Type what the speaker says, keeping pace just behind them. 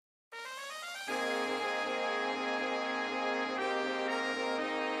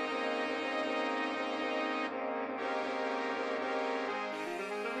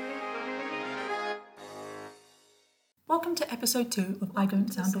Welcome to episode 2 of I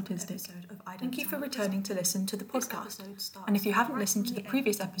Don't Sound Autistic. Thank you for returning to listen to the podcast. And if you haven't listened to the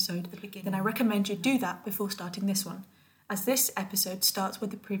previous episode, then I recommend you do that before starting this one, as this episode starts where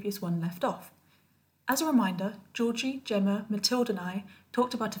the previous one left off. As a reminder, Georgie, Gemma, Matilda and I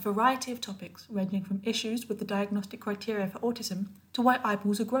talked about a variety of topics ranging from issues with the diagnostic criteria for autism to why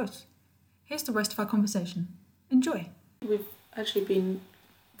eyeballs are gross. Here's the rest of our conversation. Enjoy. We've actually been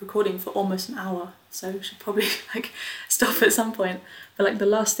recording for almost an hour, so we should probably stop at some point. But the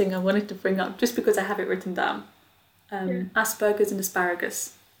last thing I wanted to bring up, just because I have it written down, Aspergus and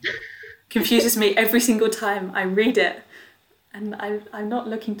asparagus confuses me every single time I read it, and I'm not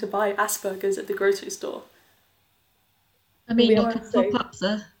looking to buy Aspergus at the grocery store. I mean, you could top up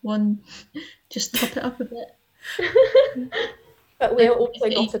the one, just top it up a bit. But we're also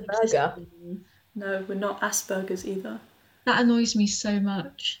not a burger. No, we're not Aspergus either. That annoys me so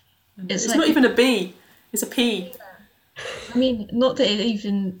much. It's not even a B, it's a P. I mean, not that it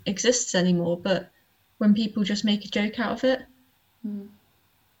even exists anymore, but when people just make a joke out of it.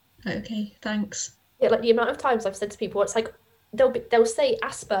 Okay, thanks. Yeah, the amount of times I've said to people, it's like, they'll say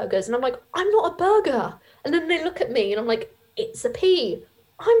Asperger's, and I'm like, I'm not a burger. And then they look at me, and I'm like, it's a P.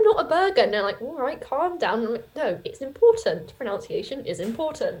 I'm not a burger. And they're like, all right, calm down. And I'm like, no, it's important. Pronunciation is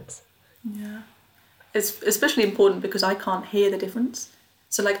important. Yeah. It's especially important because I can't hear the difference.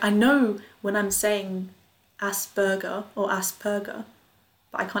 So I know when I'm saying Asperger or Asperger,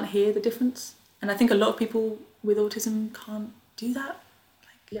 but I can't hear the difference. And I think a lot of people with autism can't do that.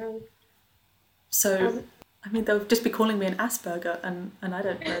 No. So, they'll just be calling me an Asperger and I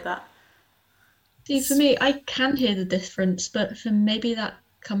don't know that. See, for me, I can hear the difference, but for maybe that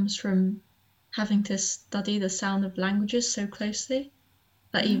comes from having to study the sound of languages so closely.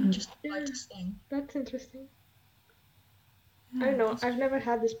 That even just applied to slang. That's interesting. I don't know, I've never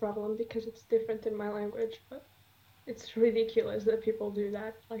had this problem because it's different in my language, but it's ridiculous that people do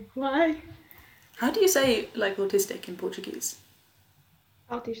that. Why? How do you say autistic in Portuguese?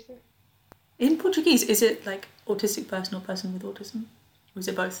 Autista. In Portuguese, is it autistic person or person with autism? Or is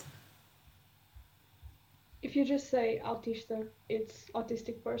it both? If you just say autista, it's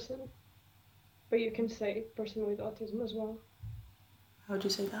autistic person. But you can say person with autism as well. How would you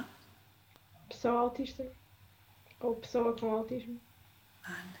say that? Pessoa autista. Ou pessoa com autismo.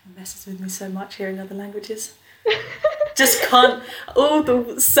 Man, it messes with me so much hearing other languages. Just can't, all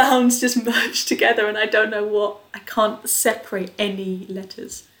the sounds just merge together and I don't know what, I can't separate any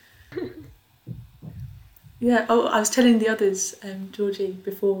letters. Yeah, I was telling the others, Georgie,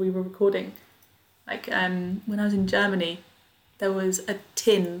 before we were recording, when I was in Germany, there was a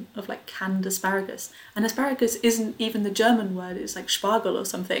tin of canned asparagus. And asparagus isn't even the German word, it's Spargel or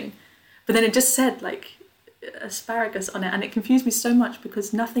something. But then it just said asparagus on it, and it confused me so much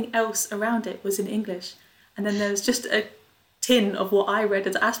because nothing else around it was in English. And then there was just a tin of what I read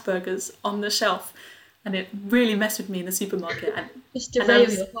as Asperger's on the shelf, and it really messed with me in the supermarket. And just derail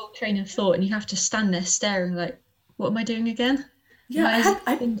your whole train of thought, and you have to stand there staring what am I doing again? Yeah,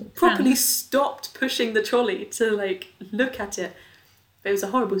 I properly stopped pushing the trolley to look at it. But it was a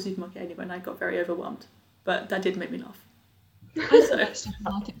horrible supermarket anyway, and I got very overwhelmed. But that did make me laugh. I don't like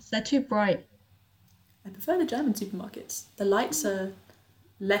supermarkets, they're too bright. I prefer the German supermarkets. The lights are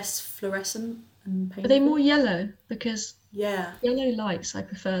less fluorescent and painful. Are they more yellow? Because yellow lights, I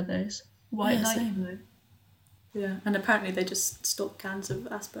prefer those. White light though. Yeah, and apparently they just stock cans of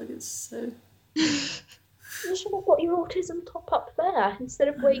Asperger's, so... You should have got your autism top up there instead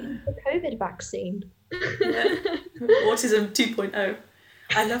of waiting for the COVID vaccine. Yeah, autism 2.0.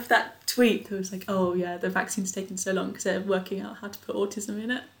 I love that tweet that was oh yeah, the vaccine's taken so long because they're working out how to put autism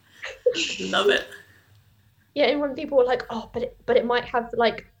in it. Love it. Yeah, and when people were like, oh, but it might have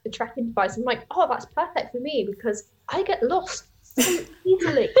the tracking device, I'm like, oh, that's perfect for me because I get lost so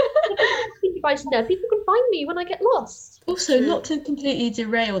easily. Tracking device in there, people can find me when I get lost. Also, not to completely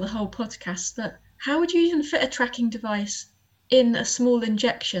derail the whole podcast, but how would you even fit a tracking device in a small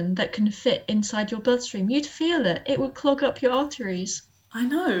injection that can fit inside your bloodstream? You'd feel it. It would clog up your arteries. I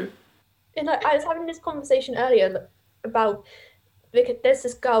know. And I was having this conversation earlier about, because there's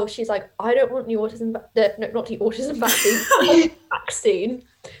this girl, she's like, I don't want the autism, not the autism vaccine, vaccine,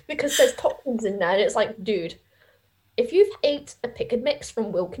 because there's toxins in there. And it's like, dude, if you've ate a pick and mix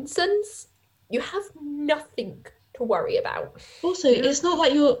from Wilkinson's, you have nothing to worry about. Also, it's not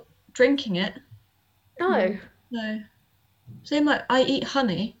like you're drinking it. No. Same I eat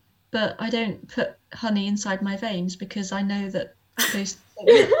honey, but I don't put honey inside my veins because I know that those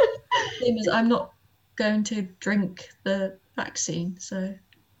same as I'm not going to drink the vaccine, so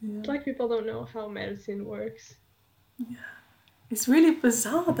It's like people don't know how medicine works. Yeah. It's really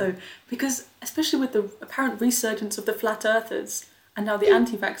bizarre though, because especially with the apparent resurgence of the flat earthers and now the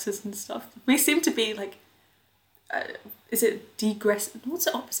anti-vaxxers and stuff, we seem to be like, is it degress? What's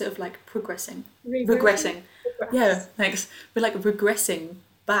the opposite of like progressing? Regressing. Yeah, thanks. We're like regressing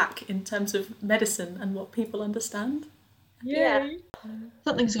back in terms of medicine and what people understand. Yeah.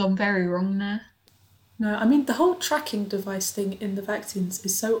 Something's gone very wrong there. No, I mean the whole tracking device thing in the vaccines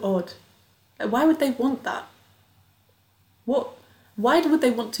is so odd. Like, why would they want that? What? Why would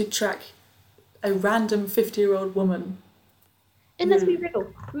they want to track a random 50-year-old woman? And let's be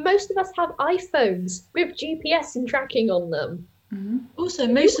real, most of us have iPhones with GPS and tracking on them. Mm-hmm. Also,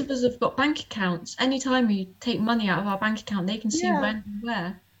 most of us have got bank accounts. Anytime we take money out of our bank account, they can see when and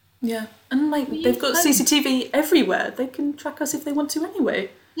where. Yeah, and like they've got CCTV everywhere. They can track us if they want to anyway.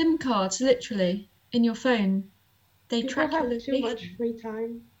 SIM cards, literally, in your phone. They People track your have location. too much free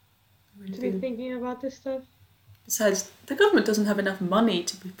time to be thinking about this stuff. Besides, the government doesn't have enough money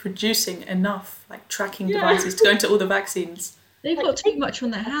to be producing enough like tracking devices to go into all the vaccines. They've got too much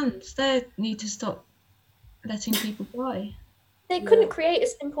on their hands. They need to stop letting people die. They couldn't create a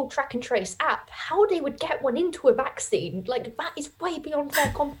simple track and trace app. How they would get one into a vaccine, like that is way beyond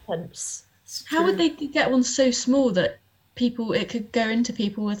their competence. How would they get one so small that it could go into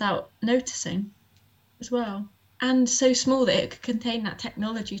people without noticing as well? And so small that it could contain that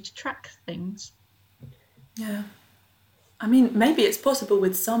technology to track things. Yeah. I mean, maybe it's possible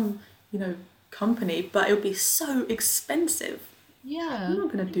with some, company, but it would be so expensive. Yeah. I'm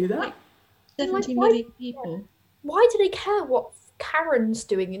not going to do that. Like 70 million people. Why do they care what Karen's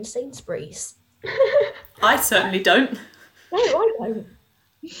doing in Sainsbury's? I certainly don't. No, I don't.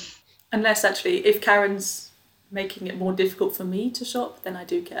 Unless, actually, if Karen's making it more difficult for me to shop, then I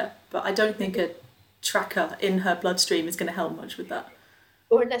do care. But I don't think a tracker in her bloodstream is going to help much with that.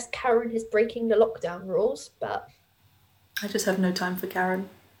 Or unless Karen is breaking the lockdown rules, but... I just have no time for Karen.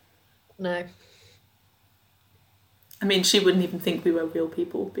 No. I mean, she wouldn't even think we were real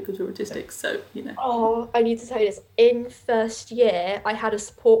people because we're autistic, so, Oh, I need to tell you this. In first year, I had a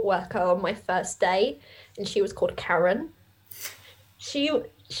support worker on my first day, and she was called Karen. She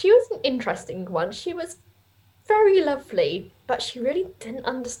was an interesting one. She was very lovely, but she really didn't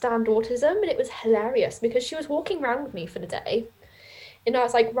understand autism, and it was hilarious because she was walking around with me for the day, and I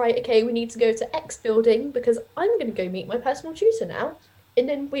was like, right, okay, we need to go to X building because I'm going to go meet my personal tutor now. And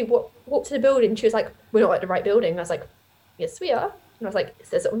then we walked to the building. She was like, we're not at the right building. And I was like, yes, we are. And I was like, it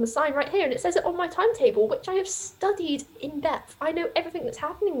says it on the sign right here. And it says it on my timetable, which I have studied in depth. I know everything that's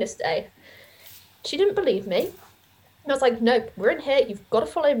happening this day. She didn't believe me. And I was like, no, we're in here. You've got to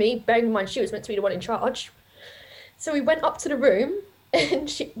follow me. Bearing in mind, she was meant to be the one in charge. So we went up to the room and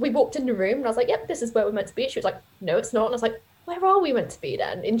we walked in the room. And I was like, yep, this is where we're meant to be. She was like, no, it's not. And I was like, where are we meant to be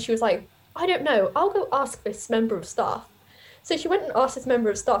then? And she was like, I don't know. I'll go ask this member of staff. So she went and asked this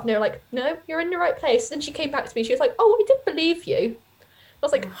member of staff, and they were like, no, you're in the right place. And she came back to me. She was like, oh, I did believe you. I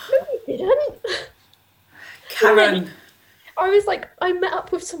was like, no, you didn't. Karen. I was like, I met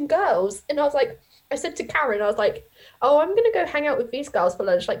up with some girls, and I said to Karen, I was like, oh, I'm going to go hang out with these girls for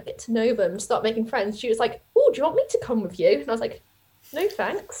lunch, like get to know them, start making friends. She was like, oh, do you want me to come with you? And I was like, no,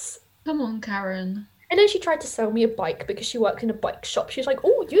 thanks. Come on, Karen. And then she tried to sell me a bike because she worked in a bike shop. She was like,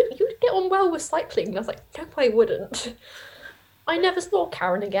 oh, you'd get on well with cycling. And I was like, no, I wouldn't. I never saw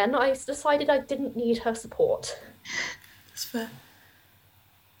Karen again. I decided I didn't need her support. That's fair.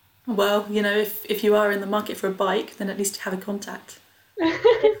 Well, if you are in the market for a bike, then at least have a contact.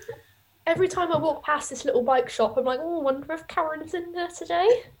 Every time I walk past this little bike shop, I'm like, oh, I wonder if Karen's in there today.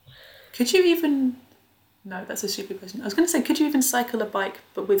 Could you even... No, that's a stupid question. I was going to say, could you even cycle a bike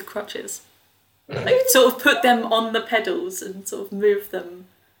but with crutches? Like, sort of put them on the pedals and sort of move them.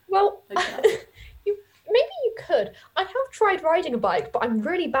 Well, like that. Maybe you could. I have tried riding a bike, but I'm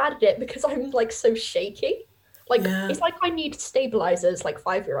really bad at it because I'm like so shaky. It's like I need stabilizers like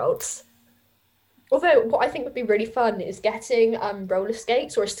 5-year-olds. Although what I think would be really fun is getting roller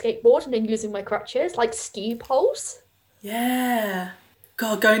skates or a skateboard and then using my crutches, like ski poles. Yeah.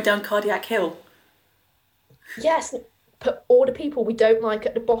 God, going down Cardiac Hill. Yes, put all the people we don't like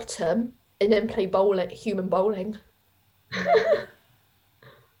at the bottom and then play human bowling.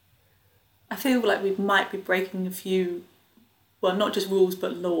 I feel like we might be breaking a few, well, not just rules,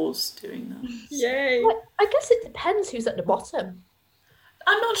 but laws doing that. Yay! I guess it depends who's at the bottom.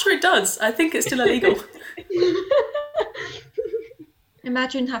 I'm not sure it does. I think it's still illegal.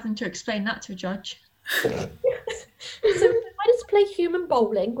 Imagine having to explain that to a judge. So I just play human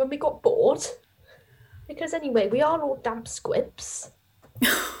bowling when we got bored. Because anyway, we are all damp squibs.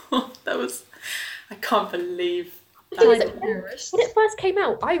 I can't believe When it first came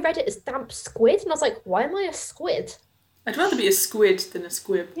out, I read it as damp squid, and I was like, why am I a squid? I'd rather be a squid than a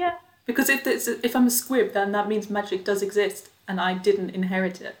squib. Yeah. Because if I'm a squib, then that means magic does exist, and I didn't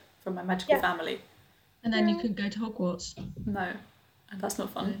inherit it from my magical family. And then you could go to Hogwarts. No, and that's not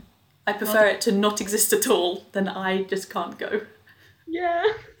fun. No. I prefer it to not exist at all than I just can't go. Yeah.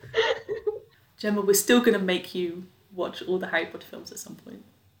 Gemma, we're still going to make you watch all the Harry Potter films at some point.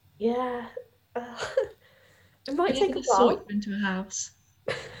 Yeah. It might take a while. Sort you into a house.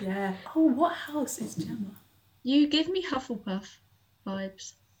 Yeah. Oh, what house is Gemma? You give me Hufflepuff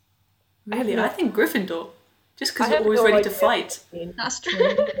vibes. Really? I think Gryffindor. Just because I you're have always no ready idea to fight. what you mean. That's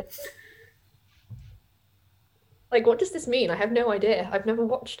true. Like, what does this mean? I have no idea. I've never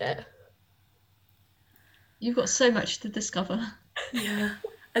watched it. You've got so much to discover. Yeah.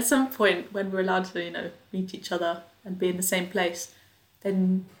 At some point, when we're allowed to, meet each other and be in the same place,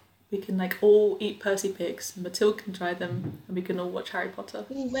 then we can all eat Percy pigs, and Matilda can try them, and we can all watch Harry Potter.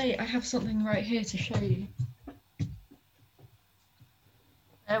 Oh wait, I have something right here to show you.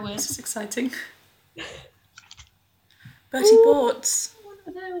 This is exciting. Bertie bought. One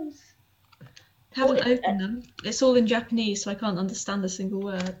of those. Haven't opened them. It's all in Japanese, so I can't understand a single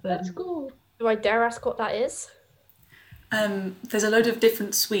word. But That's cool. Do I dare ask what that is? There's a load of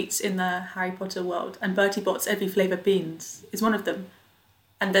different sweets in the Harry Potter world, and Bertie Bott's Every Flavour Beans is one of them.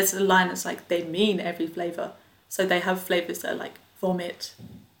 And there's a line that's like, they mean every flavour. So they have flavours that are like vomit,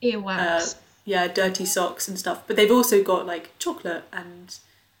 earwax, dirty socks and stuff. But they've also got like chocolate and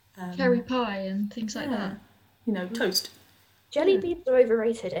cherry pie and things like that. Toast. Jelly beans are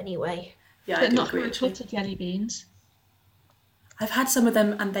overrated anyway. Yeah, But I do not agree, Harry actually. Potter jelly beans. I've had some of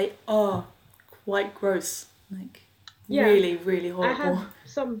them and they are quite gross. Like, Yeah. really, really I horrible. had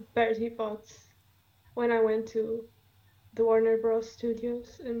some Bertie Bott's when I went to the Warner Bros.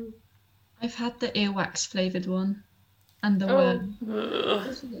 Studios, and I've had the earwax flavoured one. And the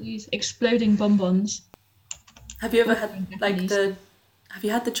Ugh. these exploding bonbons. Have you ever had Japanese. Have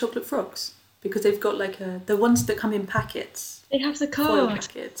you had the chocolate frogs? Because they've got the ones that come in packets. They have the Foil cards.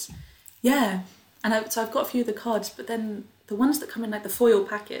 packets. Yeah, and so I've got a few of the cards, but then the ones that come in the foil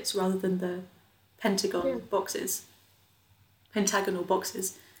packets rather than the pentagonal boxes,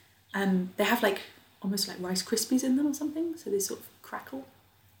 they have almost like Rice Krispies in them or something, so they sort of crackle.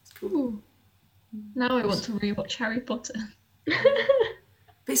 It's cool. Ooh. Now I want to rewatch Harry Potter. But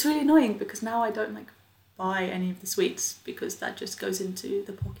it's really annoying because now I don't buy any of the sweets because that just goes into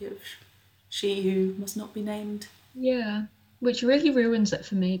the pocket of she who must not be named. Yeah, which really ruins it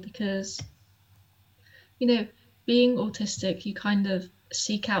for me because, being autistic, you kind of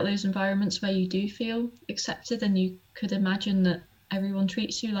seek out those environments where you do feel accepted and you could imagine that everyone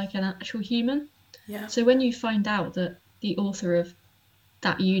treats you like an actual human. Yeah. So when you find out that the author of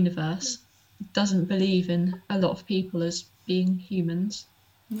that universe doesn't believe in a lot of people as being humans,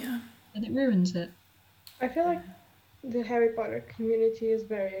 Yeah. then it ruins it. I feel like the Harry Potter community is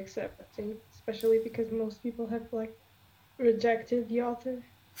very accepting, especially because most people have rejected the author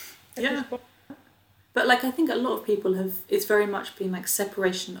at Yeah. this point. But I think a lot of people it's very much been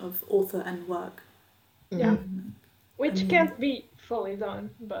separation of author and work. Yeah. Mm. Which can't be fully done,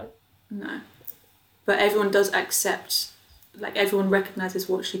 but No. But everyone does accept, everyone recognises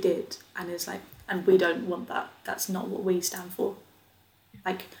what she did and is and we don't want that. That's not what we stand for.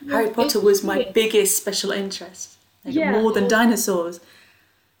 Harry Potter was my biggest special interest. More than dinosaurs.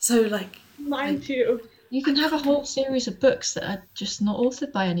 So mine too. You can have a whole series of books that are just not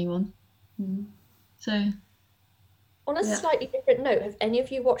authored by anyone. Mm. So On a slightly different note, have any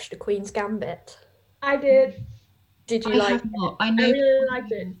of you watched The Queen's Gambit? I did. Did you I like have it? not. I I know. really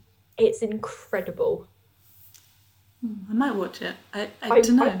liked it. It's incredible. I might watch it. I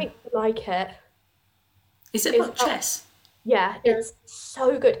don't know. I think you like it. Is it it's about about- chess? Yeah, it's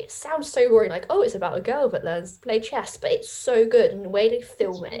so good. It sounds so boring, it's about a girl that learns to play chess, but it's so good, and the way they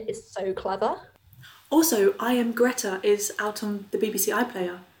film it is so clever. Also, I Am Greta is out on the BBC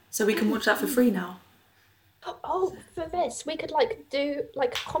iPlayer, so we can watch that for free now. Oh, for this, we could do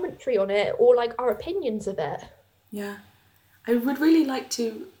commentary on it or our opinions of it. Yeah. I would really like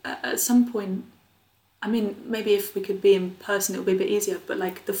to, at some point, I mean, maybe if we could be in person, it would be a bit easier, but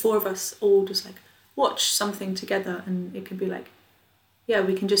the four of us all just watch something together and it could be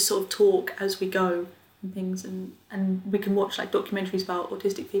we can just sort of talk as we go and things and we can watch documentaries about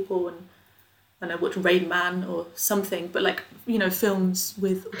autistic people and I don't know, watch Rain Man or something, but films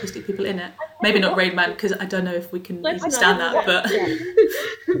with autistic people in it. Maybe not Rain Man because I don't know if we can Let's even not stand do that, that.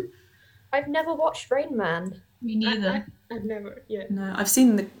 but I've never watched Rain Man. Me neither. I've never yet. no, I've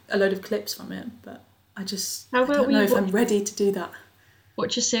seen a load of clips from it, but I How about don't we know if I'm watch- ready to do that.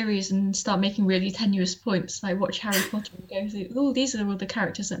 Watch a series and start making really tenuous points, like watch Harry Potter and go through, oh, these are all the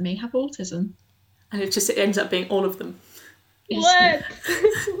characters that may have autism. And it ends up being all of them. What?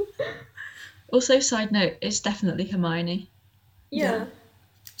 Also, side note, it's definitely Hermione. Yeah.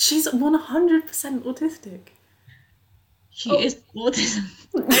 She's 100% autistic. She is autism.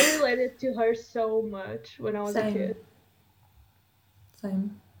 I related to her so much when I was a kid.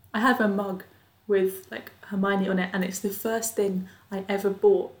 Same. I have a mug with like Hermione on it, and it's the first thing I ever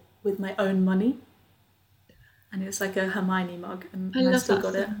bought with my own money. And it's like a Hermione mug, and I love still that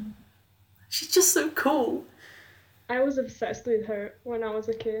got it. film. She's just so cool. I was obsessed with her when I was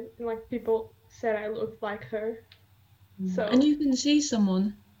a kid, and like people said I looked like her. So And you can see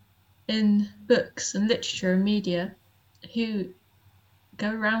someone in books and literature and media who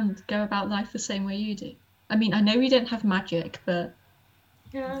go about life the same way you do. I mean, I know we don't have magic, but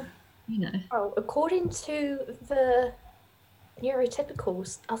yeah. you know. Oh, according to the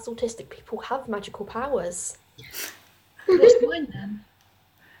neurotypicals, us autistic people have magical powers. What's mine then?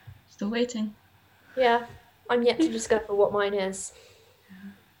 Still waiting. Yeah, I'm yet to discover what mine is.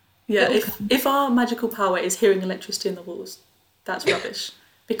 Yeah, It'll if our magical power is hearing electricity in the walls, that's rubbish.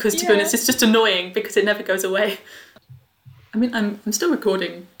 Because to be Yeah. honest, it's just annoying because it never goes away. I mean, I'm still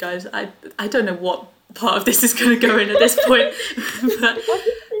recording, guys. I don't know what part of this is going to go in at this point. But Oh,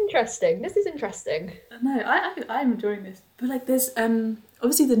 this is interesting. This is interesting. no, I'm enjoying this. But like, there's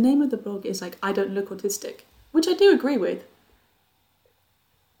obviously the name of the blog is like I don't look autistic, which I do agree with.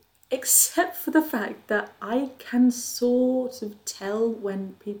 Except for the fact that I can sort of tell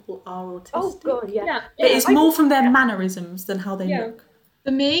when people are autistic. Oh god, yeah. Yeah. It is more from their mannerisms than how they Yeah. look.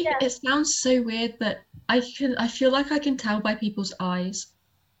 For me, Yeah. it sounds so weird, but I feel like I can tell by people's eyes.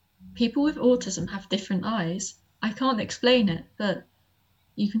 People with autism have different eyes. I can't explain it, but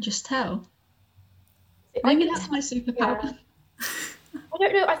you can just tell. Maybe that's my superpower. Yeah. I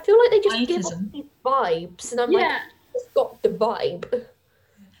don't know. I feel like they just give off Autism. these vibes, and I'm Yeah. like, it's got the vibe.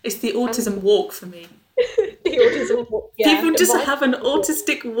 It's the autism walk for me. The autism. Yeah, People the just vibe. have an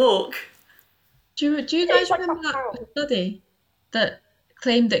autistic walk. Do you It's guys like remember that that study that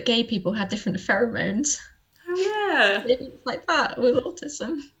claimed that gay people had different pheromones? Oh yeah. Maybe it's like that with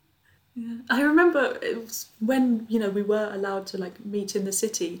autism. Yeah. I remember it was when, we were allowed to like meet in the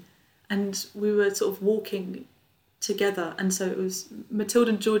city and we were sort of walking together, and so it was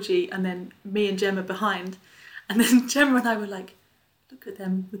Matilda and Georgie and then me and Gemma behind, and then Gemma and I were like, look at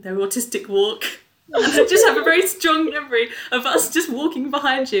them with their autistic walk. And I just have a very strong memory of us just walking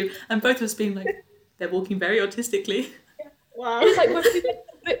behind you and both of us being like, they're walking very autistically. Wow. It's like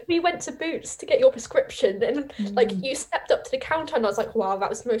when we went to Boots to get your prescription, and like you stepped up to the counter, and I was like, wow, that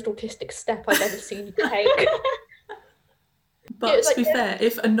was the most autistic step I've ever seen you take. But it's to be like- fair,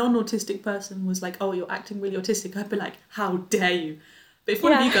 if a non-autistic person was like, oh, you're acting really autistic, I'd be like, how dare you? But if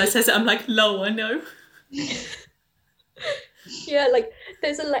one of you guys says it, I'm like, lol, I know. Yeah, like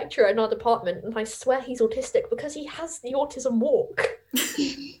there's a lecturer in our department, and I swear he's autistic because he has the autism walk.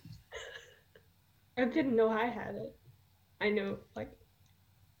 I didn't know I had it. I know, like,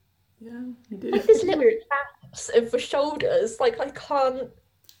 Yeah, you do. Like his little abs and for shoulders, like I can't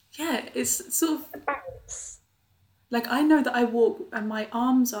Yeah, it's sort of bounce. like I know that I walk and my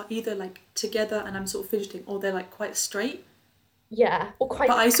arms are either like together and I'm sort of fidgeting, or they're like quite straight. Yeah, or quite.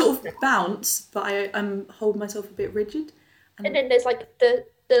 But I sort of bounce, but I hold myself a bit rigid. And then there's like the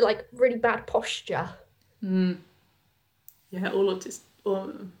like really bad posture. Yeah, all autistic, or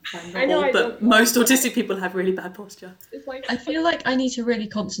not I know all, I but don't- most autistic people have really bad posture. it's like, I feel like I need to really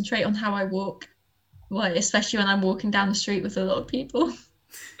concentrate on how I walk, like, especially when I'm walking down the street with a lot of people.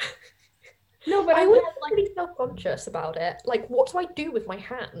 no, but I I was had like, really self-conscious about it. Like, what do I do with my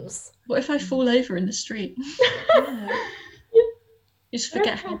hands? What if I fall over in the street? Yeah. Just I've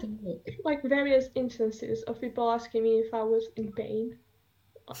forget how had- to walk. like various instances of people asking me if I was in pain,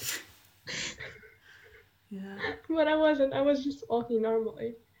 Yeah. but I wasn't. I was just walking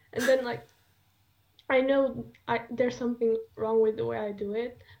normally, and then like, I know there's something wrong with the way I do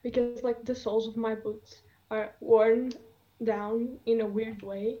it, because like the soles of my boots are worn down in a weird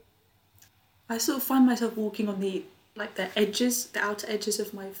way. I sort of find myself walking on the edges, the outer edges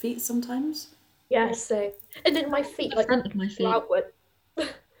of my feet sometimes. Yeah, so and then my feet The like front of my go feet. outward.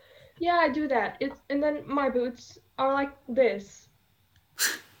 Yeah, I do that. And then my boots are like this.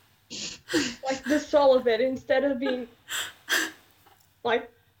 Like the sole of it, instead of being like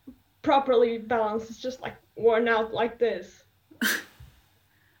properly balanced, it's just like worn out like this.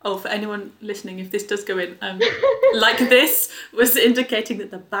 Oh, for anyone listening, if this does go in, like this was indicating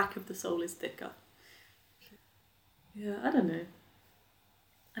that the back of the sole is thicker. Yeah, I don't know.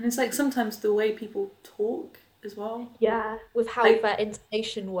 And it's like sometimes the way people talk as well. Yeah, with how Like- their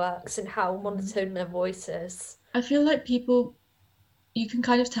intonation works and how monotone their voice is. I feel like people, you can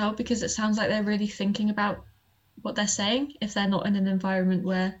kind of tell because it sounds like they're really thinking about what they're saying if they're not in an environment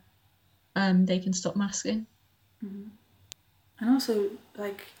where they can stop masking. Mm-hmm. And also,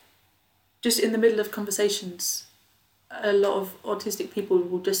 like, just in the middle of conversations, a lot of autistic people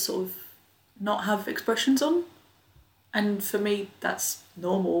will just sort of not have expressions on. And for me, that's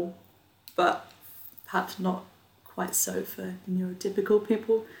normal, but perhaps not quite so for neurotypical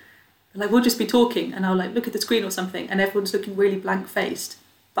people. Like, we'll just be talking and I'll like look at the screen or something and everyone's looking really blank-faced.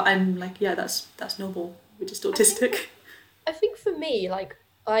 But I'm like, yeah, that's normal. We're just autistic. I think for me, like,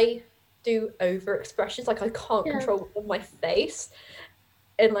 I do over expressions. Like, I can't control what's on my face.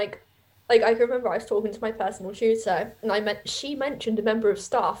 And like I can remember I was talking to my personal tutor and she mentioned a member of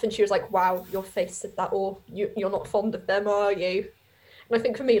staff and she was like, wow, your face said that, or you're not fond of them, are you? And I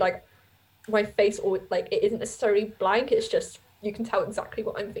think for me, like, my face, or like, it isn't necessarily blank, it's just you can tell exactly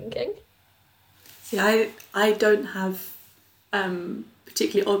what I'm thinking. See, I don't have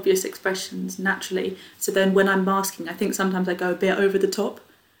particularly obvious expressions naturally. So then when I'm masking, I think sometimes I go a bit over the top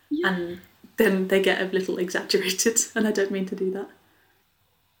and then they get a little exaggerated and I don't mean to do that.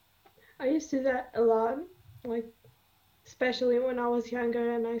 I used to do that a lot, like, especially when I was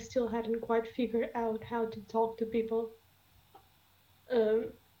younger and I still hadn't quite figured out how to talk to people.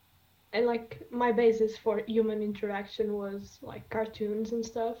 And like, my basis for human interaction was like cartoons and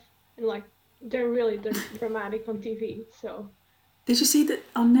stuff, and like they're dramatic on TV. So Did you see that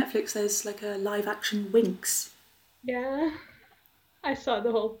on Netflix there's like a live action Winx? yeah, I saw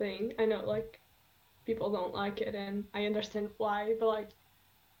the whole thing. I know like people don't like it, and I understand why, but like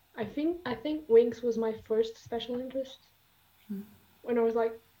I think Winx was my first special interest when I was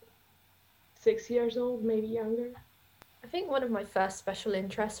like 6 years old, maybe younger. I think one of my first special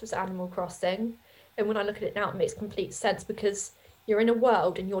interests was Animal Crossing, and when I look at it now, it makes complete sense because you're in a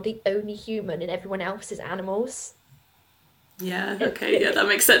world and you're the only human and everyone else is animals. Yeah, okay, yeah, that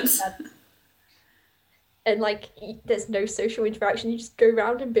makes sense. And like, there's no social interaction. You just go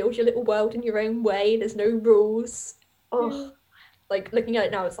around and build your little world in your own way. There's no rules. Oh, like, looking at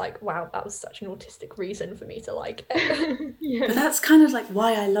it now, it's like, wow, that was such an autistic reason for me to like it. Yeah. But that's kind of like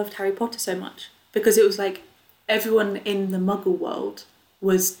why I loved Harry Potter so much, because it was like everyone in the Muggle world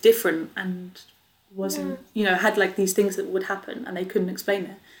was different and wasn't, had like these things that would happen and they couldn't explain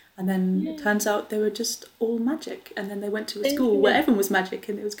it. And then it turns out they were just all magic. And then they went to a school where everyone was magic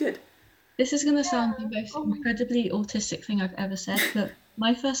and it was good. This is going to sound the most incredibly autistic thing I've ever said, but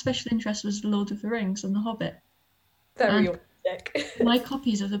my first special interest was The Lord of the Rings and The Hobbit. Very autistic. My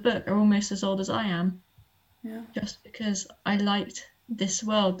copies of the book are almost as old as I am. Yeah. Just because I liked this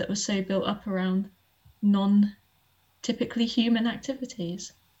world that was so built up around non-typically human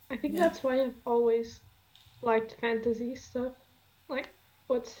activities. I think that's why I've always liked fantasy stuff. Like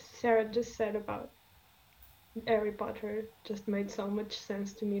what Sarah just said about Harry Potter just made so much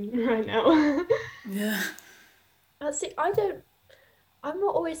sense to me right now. Yeah. See, I'm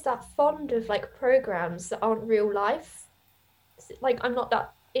not always that fond of like programs that aren't real life. Like, I'm not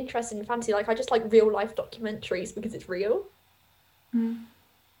that interested in fantasy. Like, I just like real life documentaries because it's real. I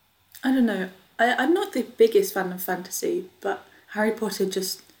don't know. I'm not the biggest fan of fantasy, but Harry Potter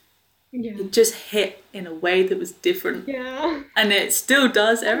it just hit in a way that was different. Yeah. And it still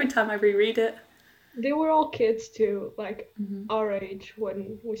does every time I reread it. They were all kids too, like our age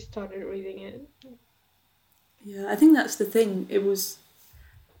when we started reading it. Yeah, I think that's the thing. It was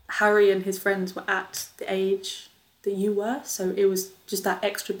Harry and his friends were at the age that you were, so it was just that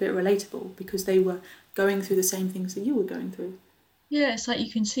extra bit relatable because they were going through the same things that you were going through. Yeah, it's like you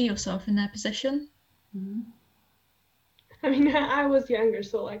can see yourself in their position. Mm-hmm. I mean, I was younger,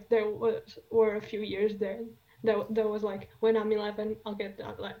 so like there were a few years there. That was like, when I'm 11, I'll get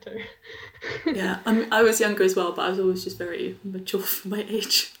that letter. Yeah, I was younger as well, but I was always just very mature for my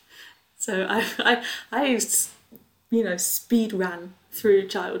age. So I speed ran through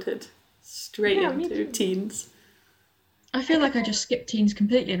childhood straight into teens. I feel like I just skipped teens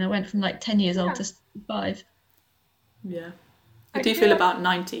completely and I went from like 10 years old to 5. Yeah. I do feel about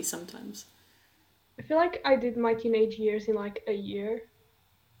 90 sometimes. I feel like I did my teenage years in like a year.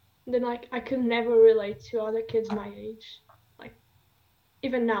 And then like I could never relate to other kids my age. Like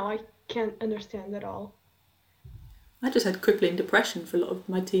even now I can't understand at all. I just had crippling depression for a lot of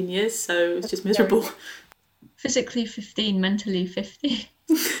my teen years, so it's just miserable. Physically 15, mentally 50.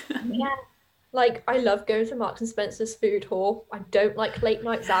 Yeah. Like, I love going to Marks and Spencer's food hall. I don't like late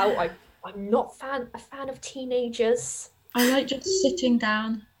nights out. I'm not a fan of teenagers. I like just sitting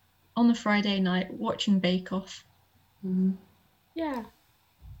down on a Friday night watching Bake Off. Mm. Yeah.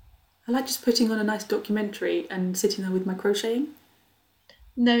 I like just putting on a nice documentary and sitting there with my crocheting.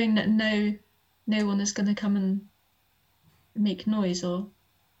 Knowing that no one is going to come and make noise or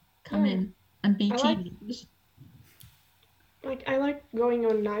come in and be teenagers. like I like going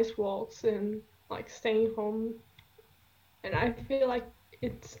on nice walks and like staying home, and I feel like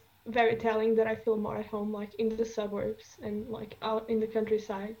it's very telling that I feel more at home like in the suburbs and like out in the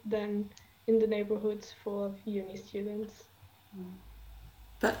countryside than in the neighborhoods full of uni students.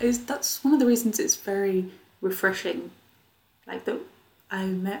 That's one of the reasons it's very refreshing, like that I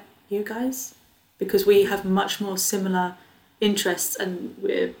met you guys, because we have much more similar interests and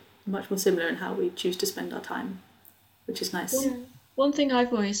we're much more similar in how we choose to spend our time, which is nice. One thing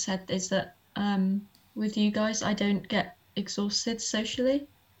I've always said is that with you guys, I don't get exhausted socially.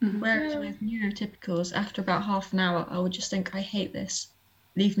 Whereas with neurotypicals, after about half an hour, I would just think, I hate this.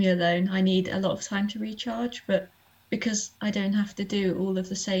 Leave me alone. I need a lot of time to recharge. But because I don't have to do all of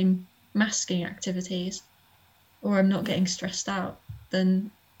the same masking activities, or I'm not getting stressed out,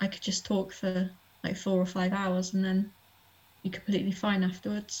 then I could just talk for like 4 or 5 hours and then be completely fine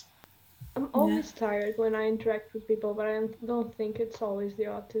afterwards. I'm always tired when I interact with people, but I don't think it's always the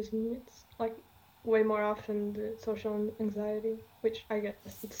autism. It's like way more often the social anxiety, which I guess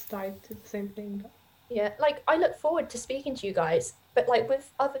it's tied to the same thing. But... Yeah, like I look forward to speaking to you guys, but like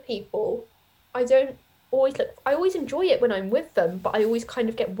with other people, I don't always look. I always enjoy it when I'm with them, but I always kind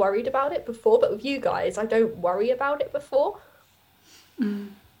of get worried about it before. But with you guys, I don't worry about it before.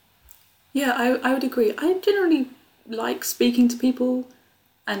 Yeah, I would agree. I generally like speaking to people,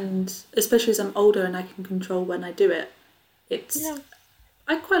 and especially as I'm older and I can control when I do it,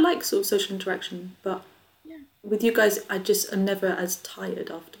 I quite like sort of social interaction, but with you guys, I just am never as tired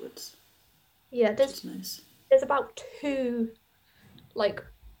afterwards. Yeah, which is nice. There's about 2 like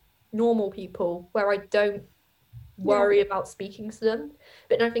normal people where I don't worry about speaking to them,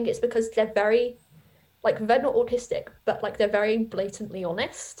 but I think it's because they're very like they're not autistic, but like they're very blatantly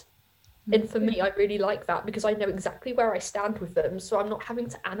honest. And for me, I really like that because I know exactly where I stand with them, so I'm not having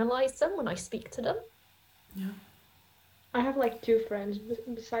to analyze them when I speak to them. Yeah. I have like 2 friends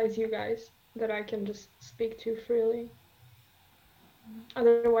besides you guys that I can just speak to freely.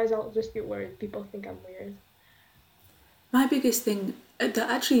 Otherwise, I'll just be worried. People think I'm weird. My biggest thing that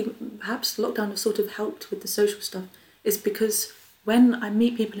actually perhaps lockdown has sort of helped with the social stuff is because when I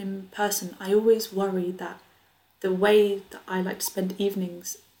meet people in person, I always worry that the way that I like to spend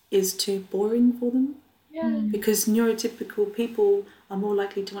evenings is too boring for them. Because neurotypical people are more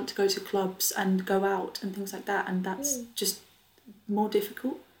likely to want to go to clubs and go out and things like that, and that's just more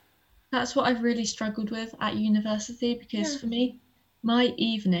difficult. That's what I've really struggled with at university because for me, my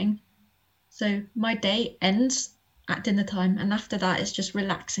evening, so my day ends at dinner time, and after that it's just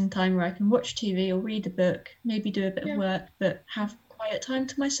relaxing time where I can watch TV or read a book, maybe do a bit of work, but have quiet time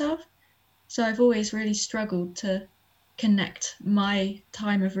to myself. So I've always really struggled to connect my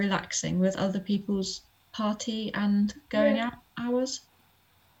time of relaxing with other people's party and going out hours.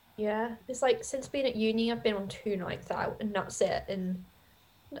 Yeah, it's like since being at uni, I've been on 2 nights out, and that's it. And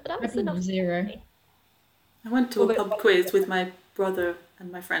that was enough. 0. I went to a pub quiz with my brother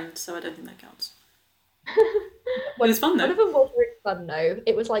and my friend, so I don't think that counts. It was fun though. One of them was really fun though.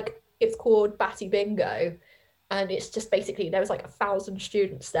 It was like it's called Batty Bingo, and it's just basically there was like 1,000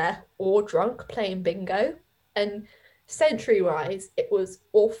 students there, all drunk, playing bingo. And century-wise, it was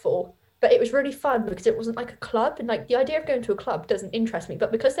awful, but it was really fun because it wasn't like a club, and like the idea of going to a club doesn't interest me.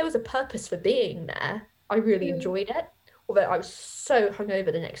 But because there was a purpose for being there, I really enjoyed it. Although I was so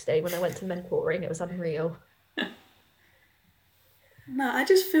hungover the next day when I went to mentoring, it was unreal. No, I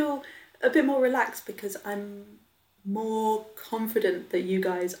just feel a bit more relaxed because I'm more confident that you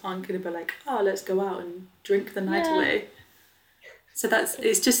guys aren't going to be like, oh, let's go out and drink the night away. So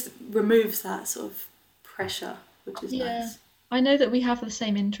it just removes that sort of pressure, which is nice. I know that we have the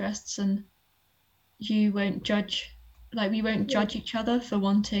same interests and you won't judge, like we won't judge each other for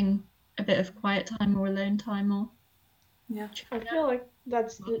wanting a bit of quiet time or alone time or... I feel like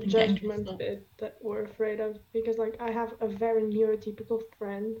that's the judgment bit that we're afraid of because like I have a very neurotypical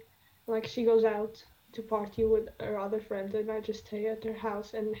friend, like she goes out to party with her other friends and I just stay at their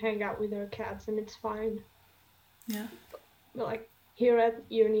house and hang out with her cats and it's fine. Yeah. But like here at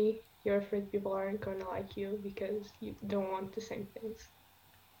uni, you're afraid people aren't gonna like you because you don't want the same things.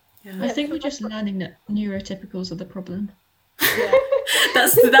 Yeah. I think we're just learning that neurotypicals are the problem. Yeah.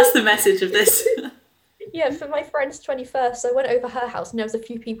 That's the message of this. Yeah, for my friend's 21st, I went over her house and there was a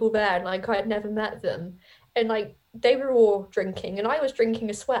few people there and like I had never met them. And like they were all drinking and I was drinking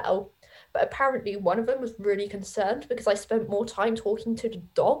as well. But apparently one of them was really concerned because I spent more time talking to the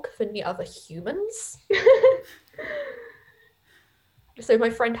dog than the other humans. So my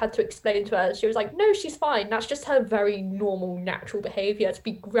friend had to explain to her, she was like, no, she's fine. That's just her very normal, natural behaviour to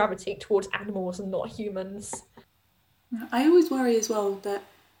be gravitate towards animals and not humans. I always worry as well that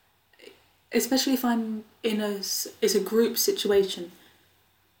especially if I'm in it's a group situation.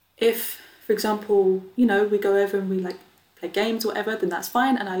 If, for example, we go over and we like play games or whatever, then that's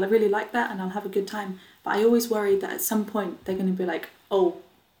fine, and I really like that, and I'll have a good time. But I always worry that at some point they're going to be like, oh,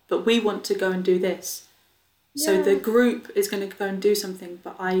 but we want to go and do this. So the group is going to go and do something,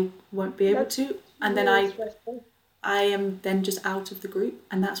 but I won't be able to, and then I am then just out of the group,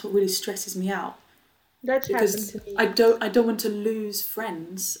 and that's what really stresses me out. That's because happened to me. I don't want to lose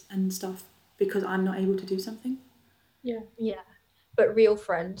friends and stuff because I'm not able to do something. Yeah. But real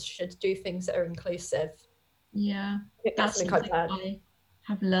friends should do things that are inclusive. Yeah, I think that's something something I've learned.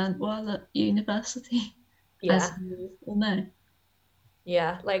 I have learned while at university. Yeah. As you all know.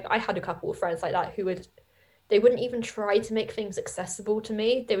 Yeah, like I had a couple of friends like that who they wouldn't even try to make things accessible to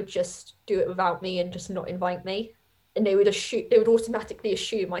me. They would just do it without me and just not invite me. And they would automatically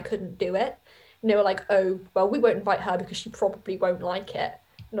assume I couldn't do it. And they were like, oh, well, we won't invite her because she probably won't like it.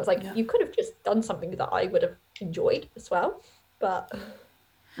 And I was like, you could have just done something that I would have enjoyed as well. But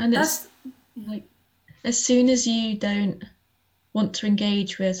and it's like, as soon as you don't want to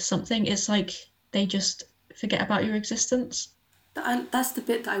engage with something, it's like they just forget about your existence. That's the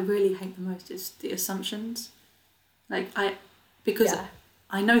bit that I really hate the most, is the assumptions. Because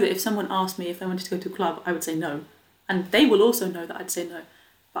I know that if someone asked me if I wanted to go to a club, I would say no. And they will also know that I'd say no.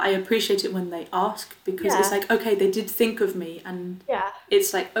 But I appreciate it when they ask, because it's like, okay, they did think of me, and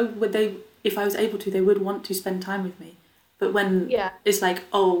it's like, oh, if I was able to, they would want to spend time with me. But when it's like,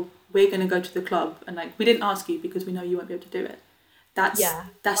 oh, we're going to go to the club, and like, we didn't ask you because we know you won't be able to do it.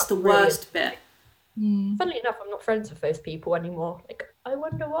 That's the worst bit. Funnily enough, I'm not friends with those people anymore. Like, I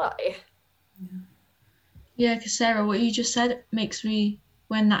wonder why. Yeah, because Sarah, what you just said makes me,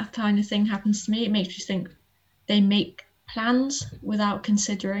 when that kind of thing happens to me, it makes me think they make plans without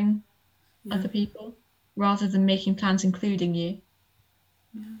considering other people, rather than making plans including you.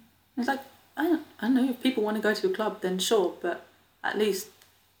 Yeah. It's like, I don't know, if people want to go to a club, then sure, but at least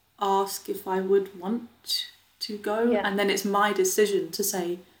ask if I would want to go, and then it's my decision to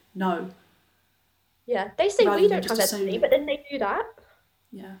say no. Yeah, they say we don't have empathy, but then they do that.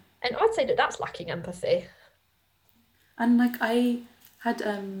 Yeah. And I'd say that that's lacking empathy. And like I had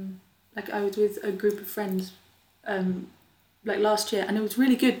I was with a group of friends like last year, and it was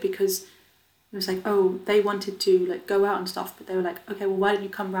really good because it was like, oh, they wanted to like go out and stuff, but they were like, okay, well, why don't you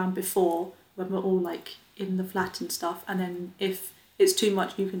come round before when we're all like in the flat and stuff, and then if it's too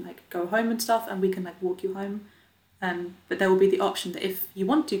much, you can like go home and stuff, and we can like walk you home. But there will be the option that if you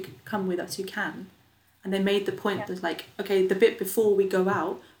want to come with us, you can. And they made the point that like, okay, the bit before we go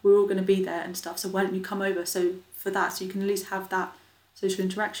out, we're all going to be there and stuff, so why don't you come over so you can at least have that social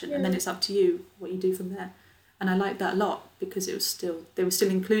interaction, and then it's up to you what you do from there. And I liked that a lot because they were still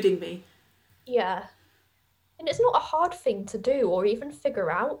including me. Yeah. And it's not a hard thing to do or even figure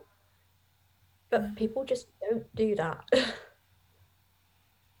out, but people just don't do that.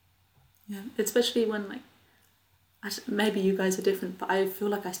 Yeah, especially when like, maybe you guys are different, but I feel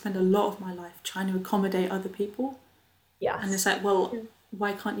like I spend a lot of my life trying to accommodate other people. Yeah. And it's like, well,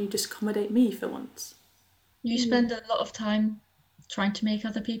 why can't you just accommodate me for once? You spend a lot of time trying to make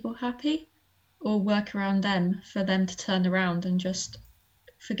other people happy, or work around them for them to turn around and just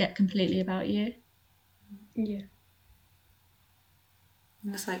forget completely about you. Yeah.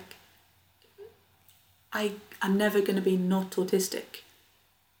 And it's like, I'm never going to be not autistic.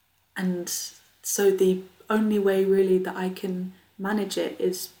 And so the only way really that I can manage it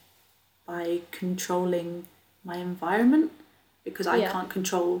is by controlling my environment, because I can't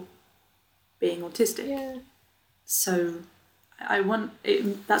control being autistic. Yeah. So I want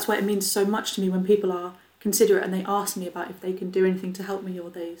it. That's why it means so much to me when people are considerate and they ask me about if they can do anything to help me, or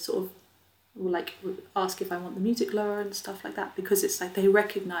they sort of will like ask if I want the music lower and stuff like that, because it's like they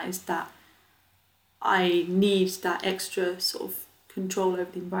recognise that I need that extra sort of control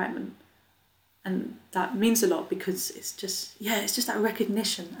over the environment. And that means a lot, because it's just that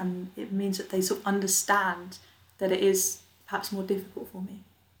recognition, and it means that they sort of understand that it is perhaps more difficult for me.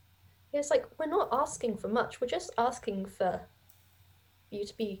 It's like, we're not asking for much, we're just asking for you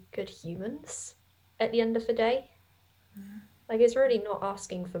to be good humans at the end of the day. Like, it's really not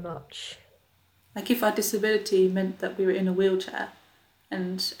asking for much. Like, if our disability meant that we were in a wheelchair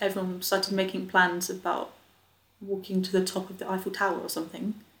and everyone started making plans about walking to the top of the Eiffel Tower or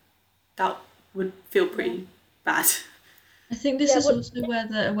something, that would feel pretty bad. I think this is also where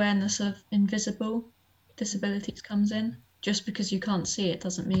the awareness of invisible disabilities comes in. Just because you can't see it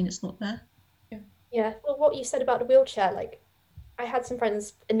doesn't mean it's not there. Yeah, well, what you said about the wheelchair, like, I had some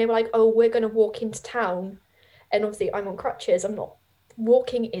friends and they were like, oh, we're going to walk into town. And obviously I'm on crutches,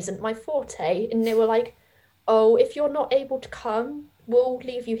 walking isn't my forte. And they were like, oh, if you're not able to come, we'll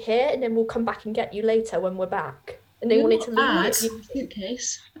leave you here and then we'll come back and get you later when we're back. And they You're wanted not to bad. leave you.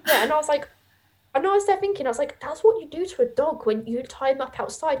 Suitcase. Yeah, and I was like, and I was there thinking, I was like, that's what you do to a dog when you tie them up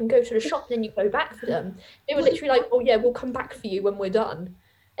outside and go to the shop and then you go back for them. They were literally like, oh yeah, we'll come back for you when we're done.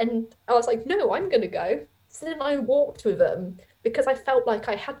 And I was like, no, I'm going to go. So then I walked with them because I felt like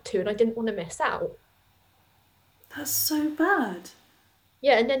I had to and I didn't want to miss out. That's so bad.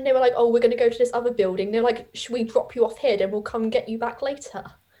 Yeah, and then they were like, oh, we're going to go to this other building. They're like, should we drop you off here? Then we'll come get you back later.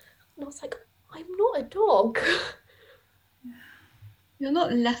 And I was like, I'm not a dog. You're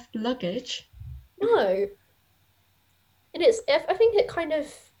not left luggage. No. And I think it kind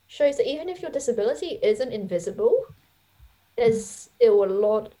of shows that even if your disability isn't invisible, there's still a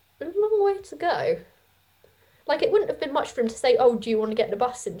long way to go. Like, it wouldn't have been much for him to say, oh, do you want to get the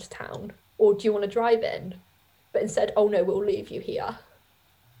bus into town? Or do you want to drive in? But instead, oh no, we'll leave you here.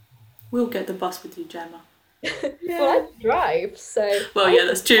 We'll get the bus with you, Gemma. Well, I drive, so... Well, yeah,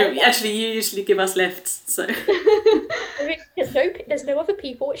 that's true. Actually, you usually give us lifts, so... I mean, there's no other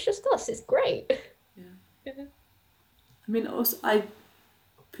people, it's just us. It's great. Yeah. I mean, also,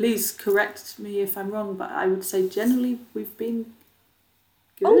 please correct me if I'm wrong, but I would say generally we've been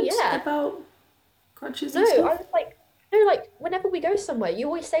good about crutches and stuff. I was like, no, like, whenever we go somewhere, you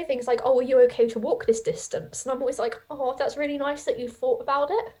always say things like, oh, are you okay to walk this distance? And I'm always like, oh, that's really nice that you thought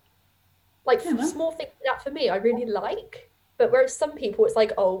about it. Like, small things like that for me, I really like. But whereas some people, it's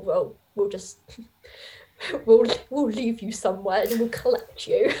like, oh, well, we'll just, we'll leave you somewhere and then we'll collect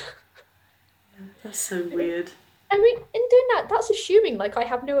you. Yeah, that's so weird. I mean, in doing that, that's assuming, like, I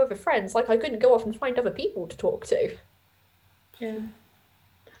have no other friends. Like, I couldn't go off and find other people to talk to. Yeah.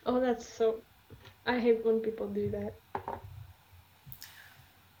 Oh, that's so... I hate when people do that.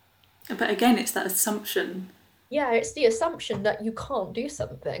 But again, it's that assumption. Yeah, it's the assumption that you can't do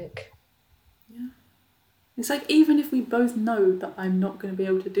something. Yeah. It's like, even if we both know that I'm not going to be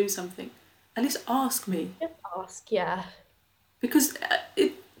able to do something, at least ask me. Just ask, yeah. Because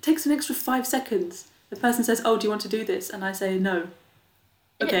it takes an extra 5 seconds. The person says, oh, do you want to do this? And I say, no.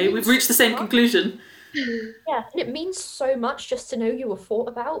 Okay, we've reached the same conclusion. Yeah, and it means so much just to know you were thought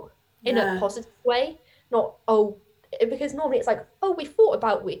about in a positive way. Not, because normally it's like, oh, we thought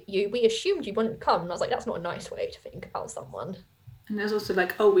about you, we assumed you wouldn't come. And I was like, that's not a nice way to think about someone. And there's also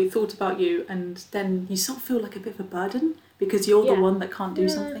like, oh, we thought about you, and then you sort of feel like a bit of a burden because you're the one that can't do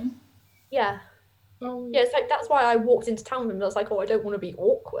something. Yeah. Yeah, it's like, that's why I walked into town and I was like, oh, I don't want to be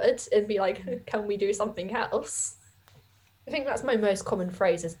awkward and be like, can we do something else? I think that's my most common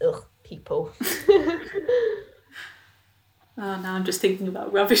phrase is, ugh, people. Now I'm just thinking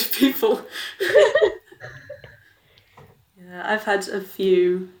about rubbish people. Yeah, I've had a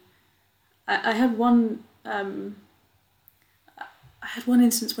few. I had one. I had one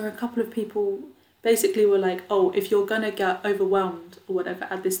instance where a couple of people basically were like, "Oh, if you're gonna get overwhelmed or whatever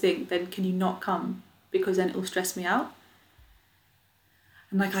at this thing, then can you not come? Because then it'll stress me out."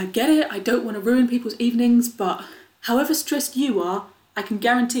 And like, I get it. I don't want to ruin people's evenings, but however stressed you are, I can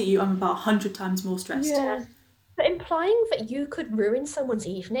guarantee you I'm about 100 times more stressed. Yeah. But implying that you could ruin someone's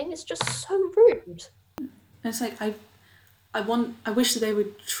evening is just so rude. And it's like, I wish that they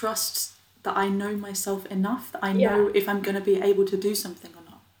would trust that I know myself enough, that I know if I'm going to be able to do something or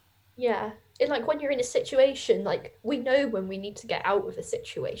not. Yeah. And like, when you're in a situation, like, we know when we need to get out of a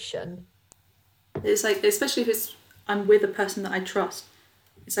situation. It's like, especially if I'm with a person that I trust,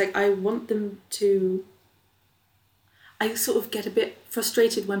 it's like, I want them to... I sort of get a bit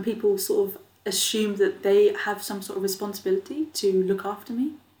frustrated when people sort of assume that they have some sort of responsibility to look after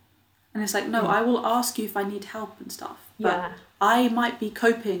me. And it's like, no, I will ask you if I need help and stuff. But I might be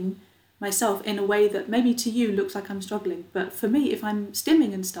coping myself in a way that maybe to you looks like I'm struggling. But for me, if I'm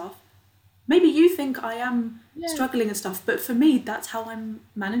stimming and stuff, maybe you think I am struggling and stuff. But for me, that's how I'm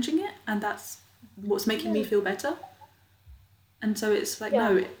managing it. And that's what's making me feel better. And so it's like,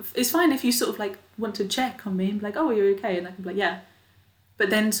 no, it's fine if you sort of like want to check on me and be like, oh, you're okay. And I can be like, yeah. But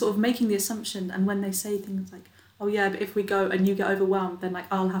then sort of making the assumption, and when they say things like, oh yeah, but if we go and you get overwhelmed, then like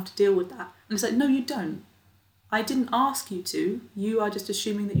I'll have to deal with that. And it's like, no, you don't. I didn't ask you to. You are just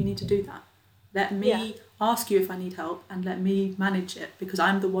assuming that you need to do that. Let me ask you if I need help and let me manage it, because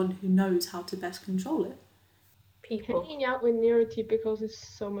I'm the one who knows how to best control it. People. Hanging out with neurotypicals is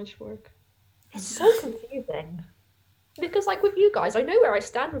so much work. It's so confusing. Because like with you guys, I know where I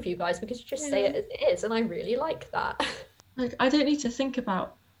stand with you guys because you just say it as it is, and I really like that. Like, I don't need to think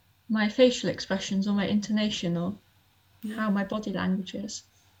about my facial expressions or my intonation or how my body language is.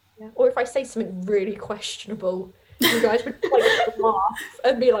 Yeah. Or if I say something really questionable, you guys would like laugh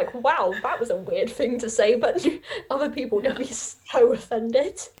and be like, wow, that was a weird thing to say, but other people would be so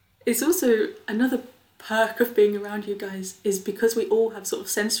offended. It's also another perk of being around you guys is because we all have sort of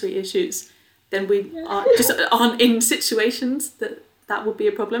sensory issues, then we aren't in situations that would be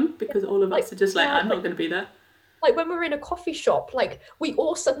a problem, because all of us are just like, I'm not going to be there. Like when we're in a coffee shop, like we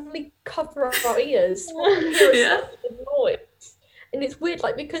all suddenly cover our ears when we hear a certain noise. And it's weird,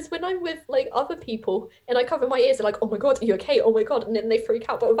 like, because when I'm with like other people and I cover my ears, they're like, oh my god, are you okay? Oh my god, and then they freak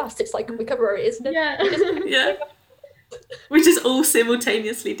out. But with us, it's like we cover our ears and then we just all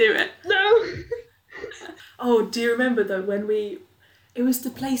simultaneously do it. No. Oh, do you remember though when it was the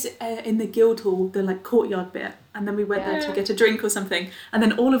place in the Guildhall, the like courtyard bit, and then we went there to get a drink or something, and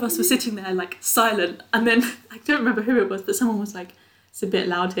then all of us were sitting there like silent, and then I don't remember who it was, but someone was like, it's a bit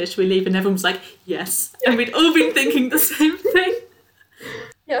loud here, should we leave? And everyone was like, yes, and we'd all been thinking the same thing.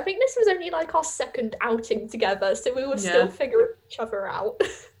 Yeah, I think this was only like our second outing together, so we were still figuring each other out.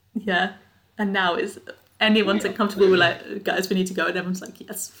 Yeah, and now is anyone's uncomfortable, we're like, guys, we need to go, and everyone's like,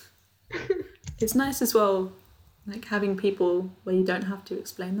 yes. It's nice as well, like having people where you don't have to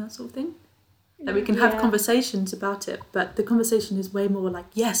explain that sort of thing. Like we can have conversations about it, but the conversation is way more like,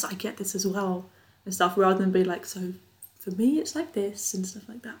 yes, I get this as well, and stuff, rather than be like, so for me it's like this and stuff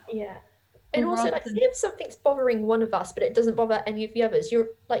like that. Yeah. And also, like, if something's bothering one of us, but it doesn't bother any of the others, you're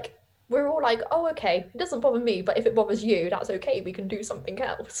like, we're all like, oh, okay, it doesn't bother me, but if it bothers you, that's okay, we can do something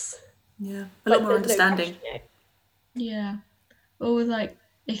else. Yeah, a lot more understanding. Yeah. Or like,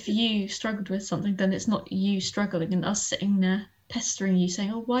 if you struggled with something, then it's not you struggling and us sitting there pestering you,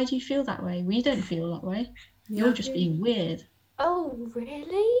 saying, oh, why do you feel that way? We don't feel that way. Yeah. You're just being weird. Oh,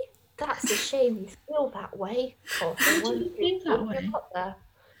 really? That's a shame you feel that way. Oh, why do you think that way?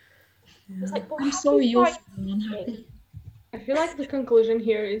 It's like, well, I'm sorry you're feeling unhappy. I feel like the conclusion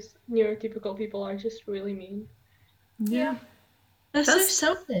here is neurotypical people are just really mean. Yeah. They're so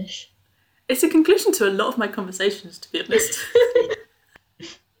selfish. It's a conclusion to a lot of my conversations, to be honest.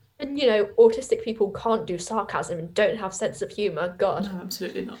 And, you know, autistic people can't do sarcasm and don't have sense of humour. God. No,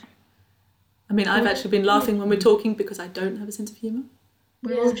 absolutely not. I mean, I've actually been laughing when we're talking because I don't have a sense of humour.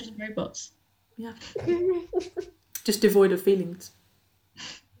 We're all just robots. Yeah. Just devoid of feelings.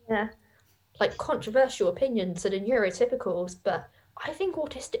 Yeah. Like controversial opinions that are neurotypicals, but I think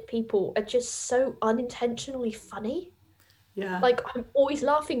autistic people are just so unintentionally funny. Yeah. Like, I'm always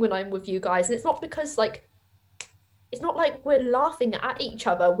laughing when I'm with you guys, and it's not because, like, it's not like we're laughing at each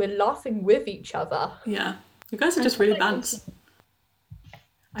other, we're laughing with each other. Yeah. You guys are just really balanced.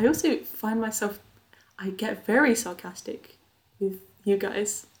 I also find myself, I get very sarcastic with you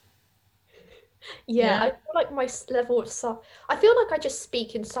guys. Yeah, I feel like my level of I feel like I just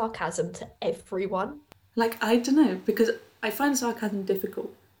speak in sarcasm to everyone. Like, I don't know, because I find sarcasm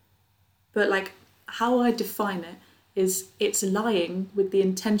difficult. But, like, how I define it is it's lying with the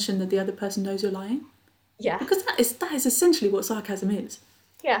intention that the other person knows you're lying. Yeah. Because that is essentially what sarcasm is.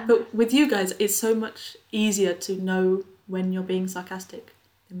 Yeah. But with you guys, it's so much easier to know when you're being sarcastic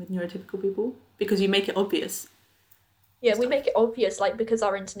than with neurotypical people, because you make it obvious. Yeah, we make it obvious, like, because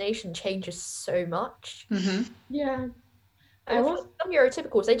our intonation changes so much. Mm-hmm. Yeah. Some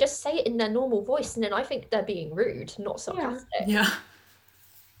neurotypicals, they just say it in their normal voice, and then I think they're being rude, not sarcastic. Yeah.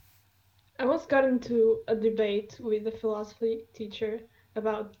 I once got into a debate with a philosophy teacher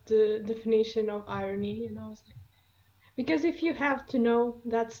about the definition of irony, and I was like, because if you have to know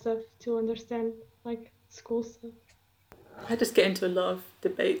that stuff to understand, like, school stuff. I just get into a lot of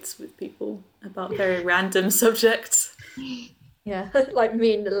debates with people about very random subjects. Yeah, like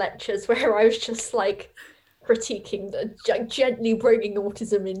me in the lectures where I was just like critiquing gently bringing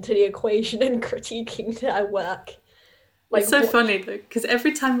autism into the equation and critiquing their work. Like, it's so funny though, because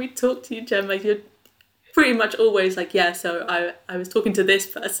every time we talk to you, Gemma, you're pretty much always like, yeah, so I was talking to this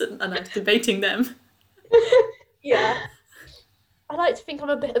person and I was debating them. Yeah. I like to think I'm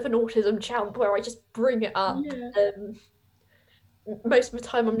a bit of an autism champ where I just bring it up. Yeah. Most of the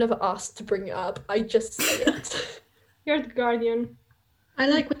time I'm never asked to bring it up. I just say it. You're the guardian. I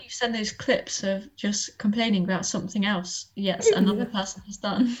like when you send those clips of just complaining about something else another person has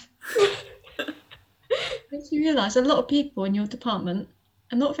done. Makes you realise a lot of people in your department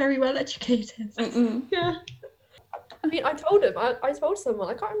are not very well educated. Mm-mm. Yeah. I mean, I told him, I told someone,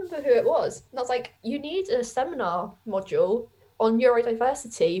 I can't remember who it was, and I was like, you need a seminar module on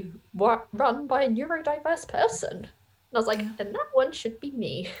neurodiversity run by a neurodiverse person. And I was like, and that one should be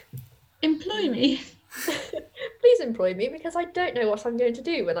me. Employ me. Please employ me, because I don't know what I'm going to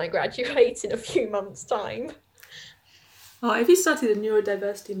do when I graduate in a few months' time. Oh, if you started a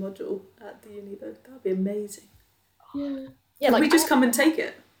neurodiversity module at the uni, that would be amazing. Yeah. Yeah, Can like, we just come and take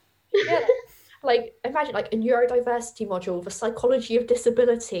it? Yeah, like, imagine like a neurodiversity module, the psychology of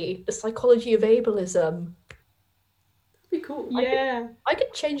disability, the psychology of ableism. That'd be cool. Yeah. I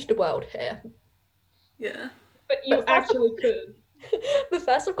could change the world here. Yeah. But you actually could. But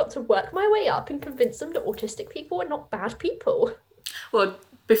first I've got to work my way up and convince them that autistic people are not bad people. Well,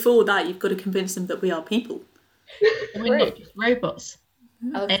 before that, you've got to convince them that we are people. And we're not just robots.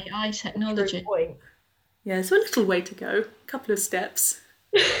 Of AI technology. true point. Yeah, so a little way to go. A couple of steps.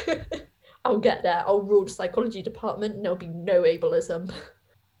 I'll get there. I'll rule the psychology department and there'll be no ableism.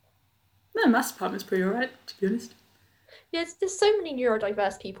 No, maths department's pretty alright, to be honest. Yeah, there's so many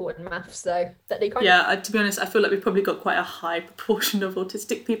neurodiverse people in maths, though, that they kind Yeah, to be honest, I feel like we've probably got quite a high proportion of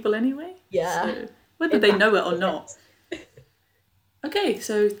autistic people anyway. Yeah. So, whether In they that know it or case. not. Okay,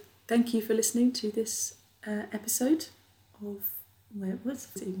 so thank you for listening to this episode of... What's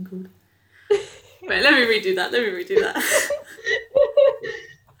it even called? Wait, let me redo that.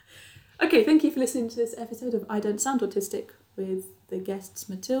 Okay, thank you for listening to this episode of I Don't Sound Autistic with the guests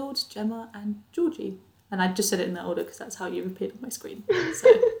Matilde, Gemma and Georgie. And I just said it in that order because that's how you appeared on my screen. So,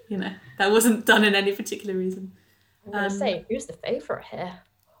 you know, that wasn't done in any particular reason. I'm going to say, who's the favourite here?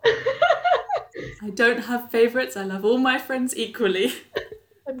 I don't have favourites. I love all my friends equally.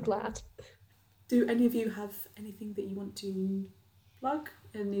 I'm glad. Do any of you have anything that you want to plug?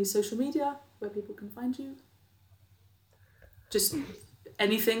 Any social media where people can find you? Just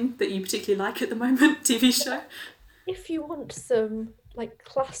anything that you particularly like at the moment, TV show? If you want some like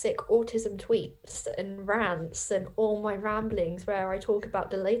classic autism tweets and rants and all my ramblings where I talk about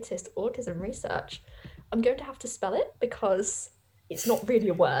the latest autism research, I'm going to have to spell it because it's not really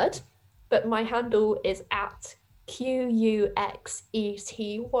a word, but my handle is at QUXET1.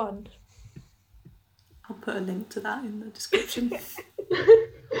 I'll put a link to that in the description.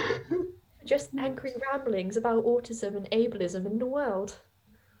 Just angry ramblings about autism and ableism in the world.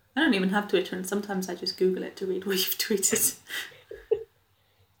 I don't even have Twitter, and sometimes I just Google it to read what you've tweeted.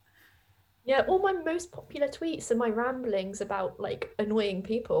 Yeah, all my most popular tweets are my ramblings about like annoying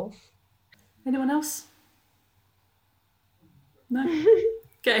people. Anyone else? No?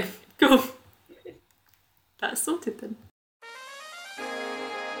 Okay, cool. That's sorted then.